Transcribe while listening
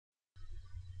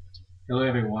Hello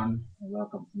everyone and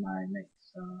welcome to my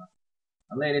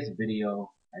latest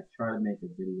video. I tried to make a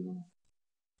video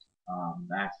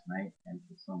last night and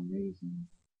for some reason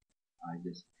I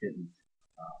just couldn't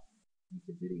uh, make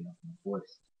a video. My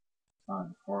voice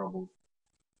sounded horrible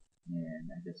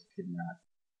and I just could not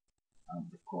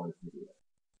record a video.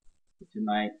 So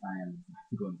tonight I am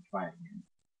going to try again.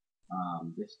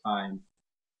 This time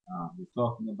we're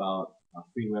talking about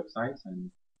free websites and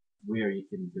where you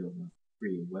can build a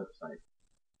free website,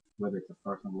 whether it's a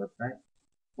personal website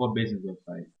or business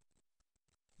website.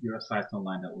 There are sites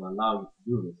online that will allow you to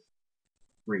do this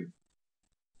free.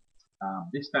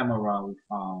 This time around, we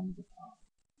found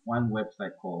one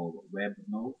website called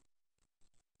Webnode,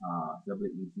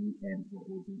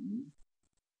 Webnoode,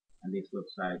 and this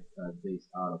website is based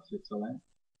out of Switzerland.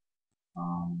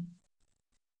 Um,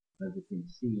 as you can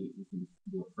see, you can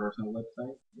do a personal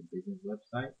website, a business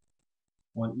website,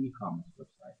 or an e-commerce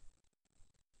website.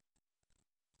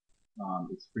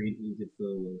 It's pretty easy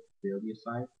to build your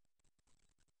site,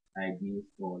 ideas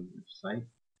for your site,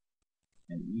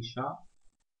 an e-shop.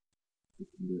 You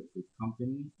can do it with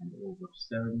company and over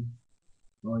 7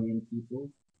 million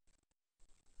people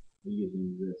are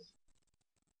using this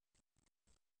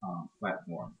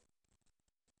platform.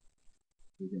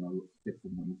 We're going to click for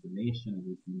more information. As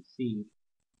you can see,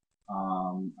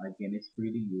 again, it's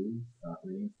free to use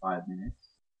within 5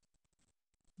 minutes.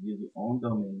 Use your own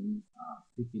domain,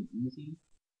 quick and easy,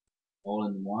 all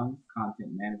in one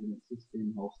content management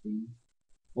system. Hosting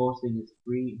is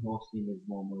free. Hosting is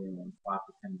normally around $5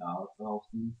 to $10 for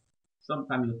hosting.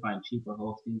 Sometimes you'll find cheaper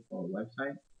hosting for a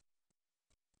website,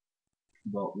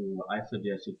 but I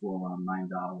suggest you go around $9,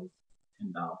 $10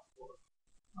 for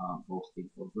hosting.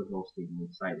 For good hosting, the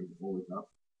site is always up.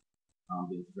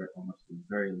 There's almost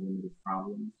very limited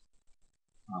problems.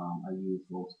 I use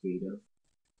HostGator,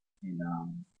 and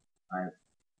I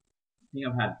think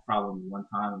I've had problems one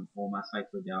time when all my sites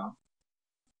were down,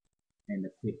 and a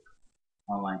quick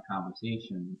online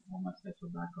conversation, all my sites were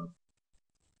back up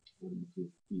within a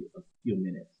few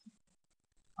minutes.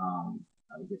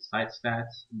 I get site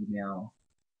stats, email,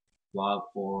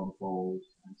 blog forum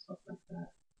posts, and stuff like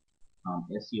that.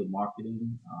 SEO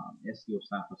marketing, SEO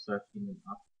stands for search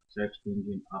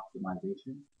engine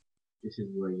optimization. This is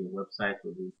where your website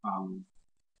will be found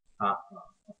top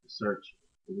of the search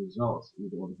results,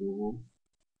 either on Google,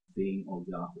 Bing, or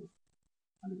Yahoo.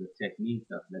 And there's a technique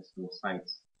that lets those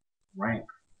sites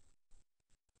rank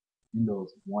in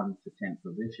those 1 to 10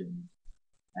 positions,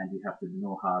 and you have to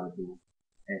know how to do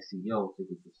SEO to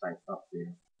get your site up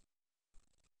there.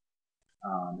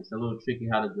 It's a little tricky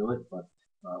how to do it, but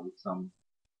with some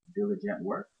diligent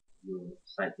work, your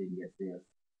site can get there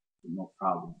with no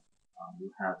problem.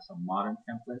 You have some modern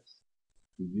templates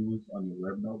to use on your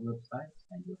Webnode website,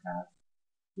 and you have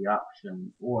the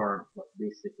option, or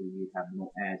basically you have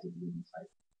no ads in the site,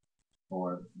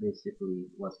 or basically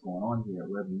what's going on here.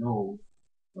 Webnode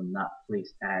will not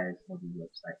place ads on your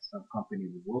website. Some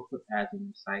companies will put ads on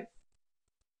your site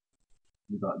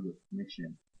without your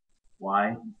permission.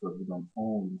 Why? Because you don't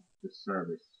own the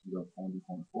service. You don't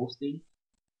own hosting,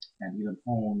 and you don't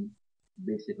own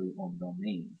basically own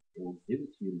domain. They will give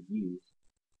it to you to use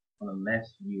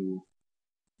unless you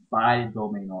buy the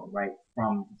domain outright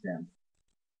from them.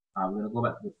 We're gonna go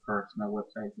back to the personal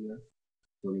website here,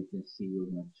 so you can see we're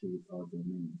gonna choose our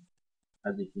domain.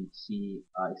 As you can see,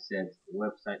 it says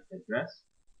website address.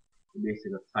 We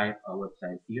basically type our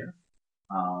website here.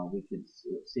 We can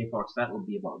say for our site will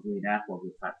be about green apples.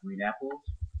 We type green apples,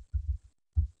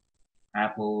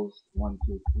 apples 1,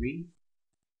 2, 3.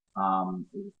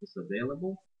 Is this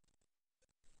available?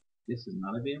 This is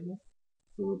not available.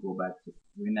 So we'll go back to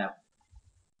green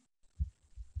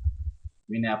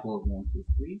apples 1, 2,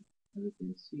 3. As you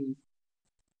can see,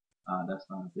 that's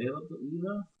not available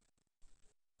either.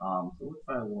 So we'll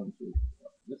try 1, 2,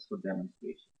 4. Just for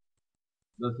demonstration.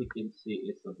 As you can see,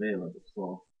 it's available.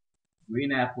 So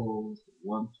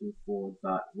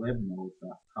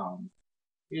greenapples124.webnode.com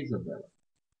is available.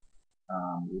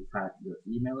 You type your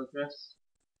email address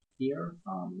here.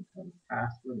 You type a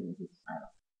password and you hit sign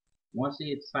up. Once you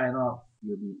hit sign up,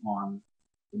 you'll be on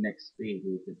the next page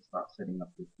where you can start setting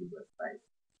up your website.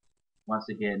 Once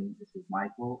again, this is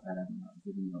Michael, and I'm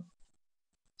giving you a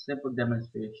simple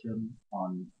demonstration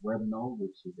on Webnode,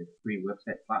 which is a free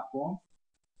website platform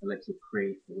that lets you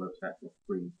create a website for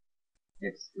free.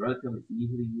 It's relatively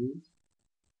easy to use.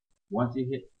 Once you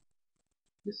hit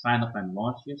the sign up and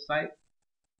launch your site,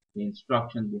 the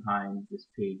instruction behind this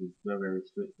page is very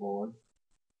straightforward,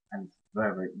 and it's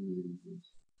very easy to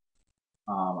use.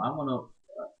 I want to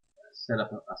set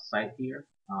up a site here,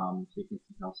 so you can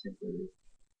see how simple it is.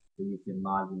 so you can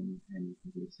log in and you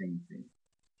can do the same thing.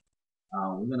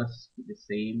 We're gonna keep the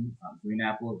same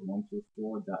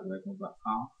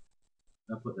greenapples124.webnode.com. I'm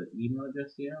gonna put the email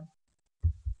address here.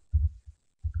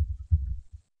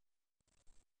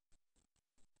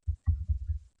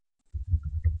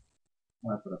 I'm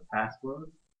gonna put a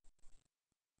password.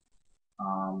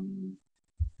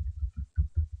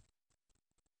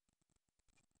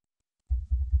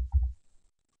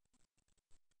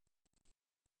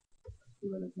 Let's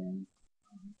do it again.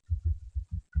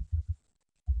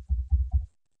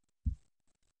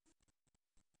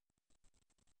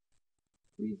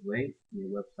 Please wait. Your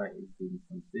website is being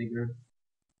configured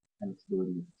and it's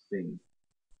doing its thing.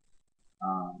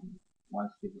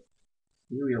 Once you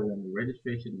here we are in the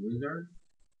registration wizard.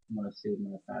 I'm gonna save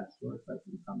my password so I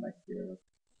can come back here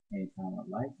anytime I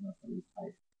like. I'm gonna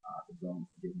type the zone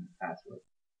to give my password.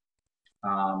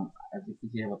 As you can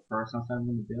see, I have a person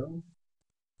sending the bill.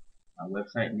 My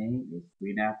website name is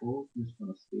Green Apple. I'm just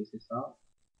gonna space this out.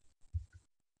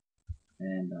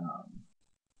 And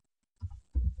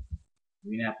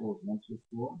Green Apple is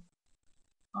 124.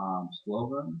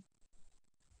 Slogan.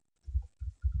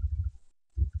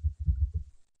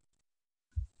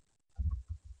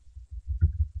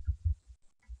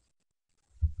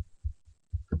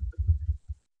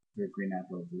 Here, Green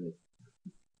Apple is.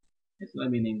 It's gonna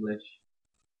be in English.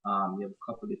 You have a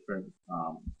couple different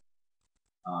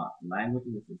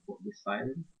languages that you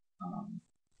decided.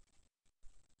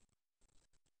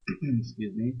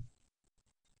 Excuse me.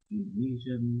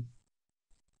 Indonesian,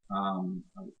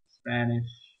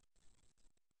 Spanish,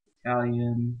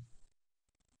 Italian,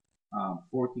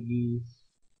 Portuguese.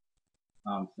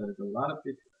 So there's a lot of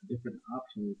different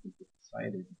options you can put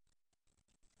cited.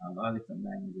 A lot of different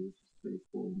languages, which is pretty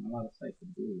cool. And a lot of sites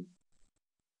can do.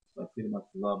 So I pretty much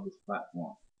love this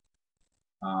platform.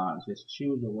 Just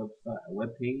choose a website, a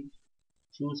web page.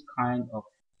 Choose kind of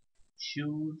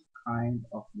your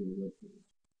web page.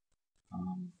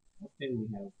 Okay, we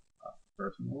have a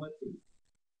personal web page.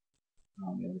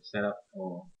 We have to set up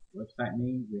our website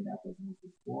name, Green Apples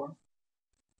 124.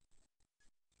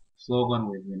 Slogan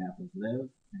where Green Apples live,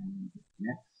 and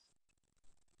next.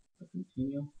 So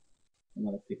continue. I'm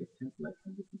gonna pick a template.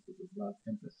 As you can see, there's a lot of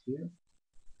templates here.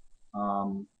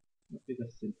 I'm gonna pick a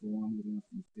simple one. We're doing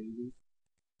something crazy.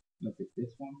 I'm gonna pick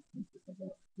this one. It's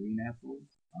about green apples.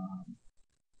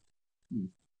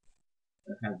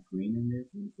 That has green in there.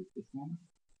 So I'm gonna pick this one.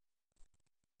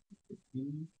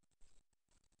 Continue.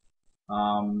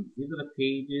 These are the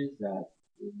pages that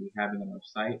we'll be having on our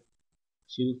site.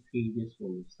 Choose pages for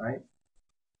your site.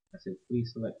 I said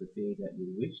please select the page that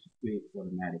you wish to create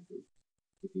automatically.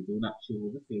 If you do not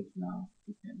choose a page now,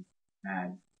 you can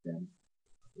add them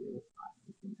at a later time.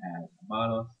 You can add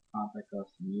about us, contact us,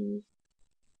 news,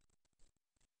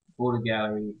 photo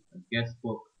gallery, a guest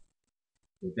book,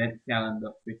 event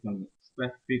calendar,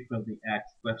 frequently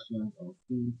asked questions, or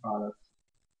theme products,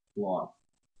 blog.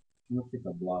 I'm gonna pick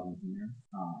a blog in here.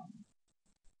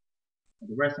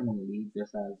 The rest I'm gonna leave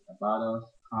just as about us,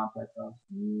 contact us,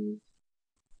 news,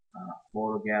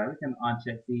 photo gallery. You can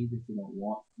uncheck these if you don't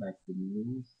want like the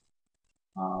news.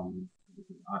 You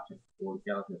can uncheck photo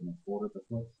gallery if no photo to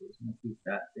put. So just gonna keep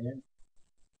that there.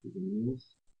 To the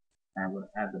news. And I'm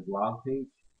gonna add the blog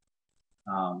page.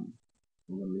 I'm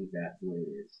gonna leave that the way it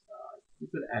is. You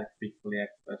could add frequently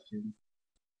asked questions.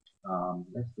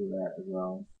 Let's do that as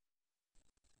well.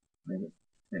 Let it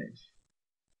finish.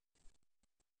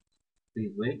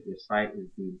 Please wait. Your site is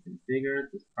being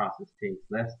configured. This process takes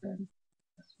less than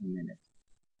a few minutes.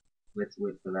 Let's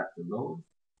wait for that to load.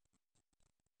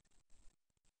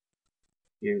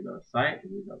 Here's our site.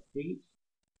 Here's our page.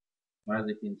 As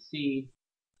you can see,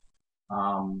 I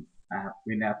have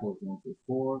Green Apples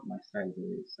 124. My site is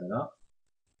already set up.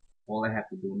 All I have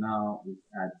to do now is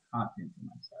add content to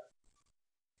my site.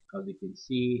 As you can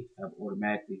see, I've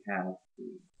automatically have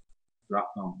the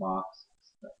drop down box,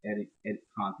 the edit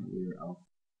content where I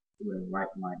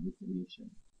write my information.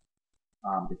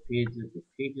 The page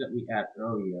that we add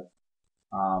earlier,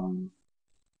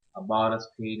 about us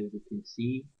page, as you can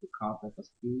see, the contact us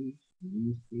page,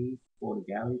 news page, photo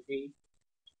gallery page,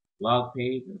 blog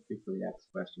page, and a frequently asked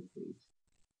question page.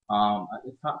 At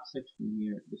the top section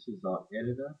here, this is our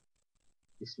editor.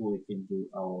 This is where we can do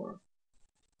our,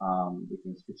 we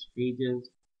can switch pages.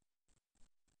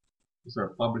 This is our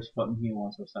publish button here.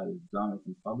 Once our site is done, we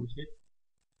can publish it.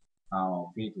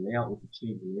 Page layout, we can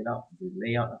change the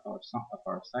layout of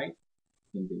our site.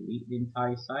 We can delete the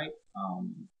entire site.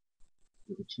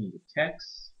 We can change the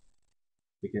text.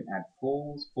 We can add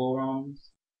polls,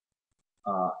 forums,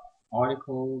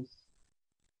 articles.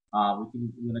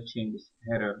 We're gonna change this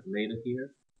header later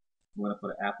here. We're gonna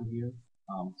put an apple here.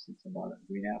 since about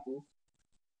green apples.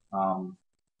 Um,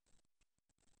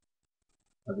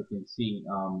 as you can see,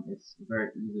 it's very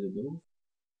easy to do.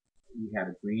 We had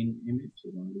a green image, so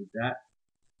we're going to leave that.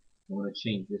 We're going to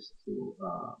change this to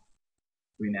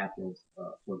green apples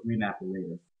for green apple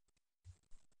later.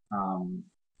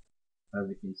 As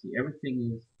you can see,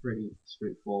 everything is pretty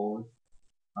straightforward.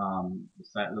 The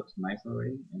site looks nice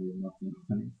already, and there's nothing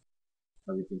on it.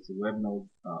 As you can see, Webnode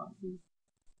is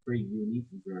pretty unique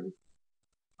and very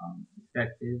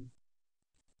effective.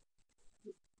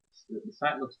 The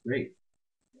site looks great,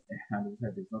 and as I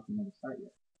said, there's nothing on the site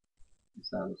yet. The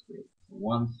site looks great. So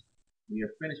once we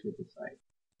are finished with the site,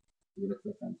 we're going to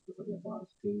click on the About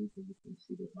Us page, and you can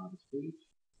see the About Us page.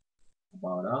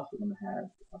 About Us, we're going to have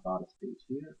the About Us page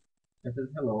here. It says,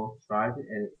 hello, try to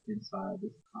edit inside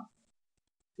this content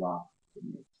block to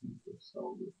make changes.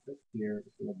 So we click here,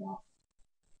 this little box,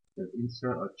 the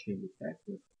insert or change the text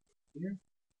here,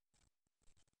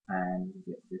 and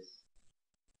we get this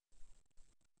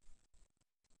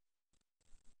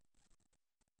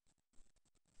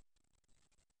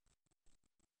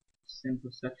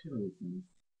simple section where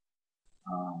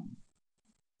um,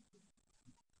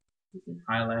 we can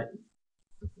highlight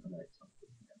something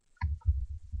here.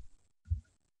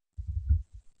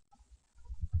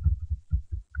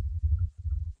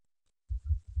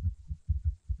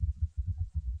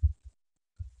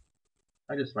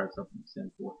 I just write something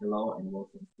simple. Hello and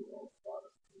welcome to our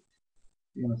product page.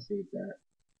 We're going to save that.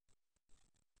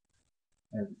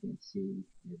 As you can see,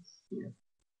 it's here.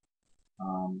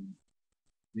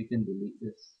 We can delete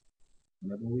this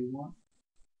whenever we want.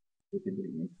 We can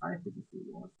delete the entire thing if we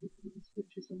want. We can switch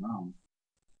this around.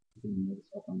 We can move this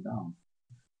up and down.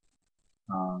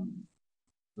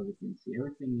 So we can see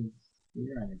everything is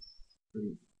here and it's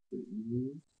pretty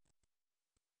easy.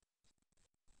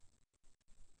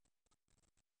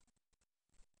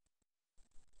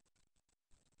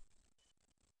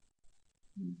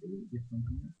 And delete this from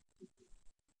here.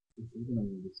 We're going to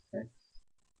move this text.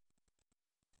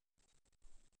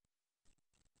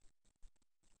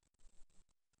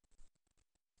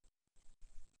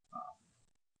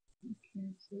 Okay,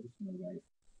 so it's going to write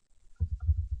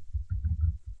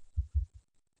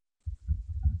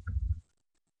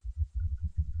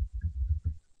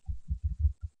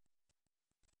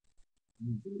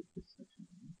delete this section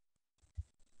here.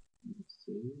 And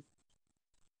save.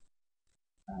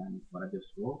 And what I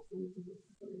just wrote is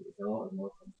hello and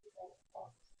welcome to all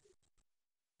parts.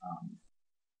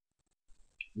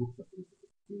 Oops, I put it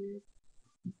here.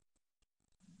 You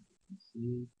can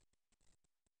see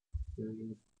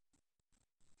period.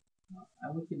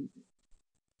 And we can,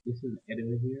 this is an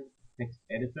editor here, text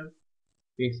editor.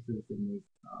 Basically, we can make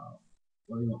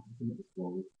what do you want? We can make this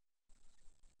bold,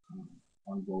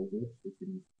 unbold it. We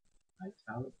can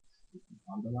italics. We can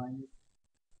underline it.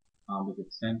 We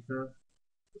can center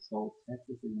the whole text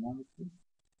if we wanted to.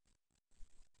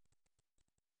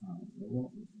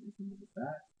 We can move it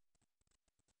back.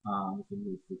 We can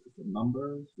move the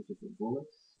numbers, we can put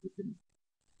bullets, we can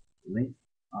link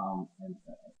and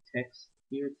text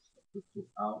here to put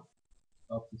out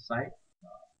of the site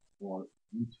or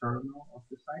internal of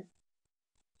the site.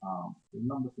 The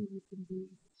number of things we can do, you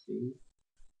can see.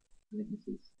 I think this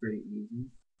is pretty easy.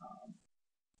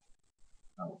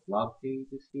 Our blog page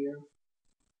is here.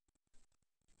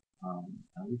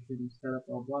 And we can set up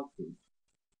our blog page.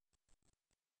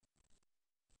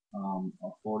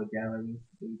 Our photo gallery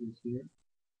page is here.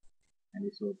 And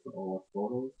this will put all our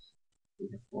photos. We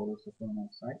have photos up on our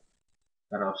site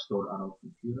that are stored on our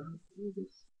computer. We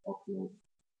just upload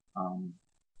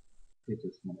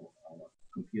pictures from our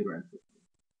computer and put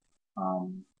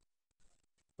them.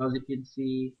 As you can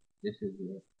see, this is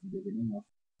the beginning of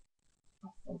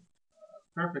a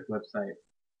perfect website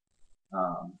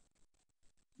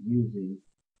using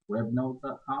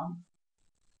webnode.com.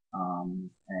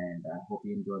 And I hope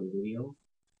you enjoyed the video.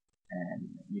 And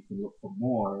you can look for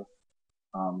more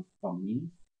from me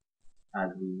as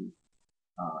we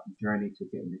journey to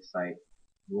getting this site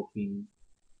looking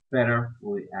better.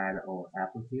 We add our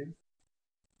apple here.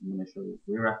 I'm going to show you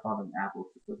where I found an apple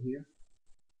to put here.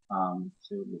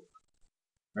 So it looks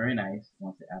very nice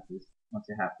once the apple is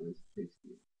placed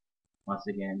here. Once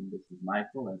again, this is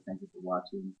Michael, and thank you for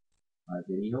watching my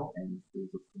video. And please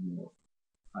look for more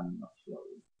coming up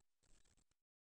shortly.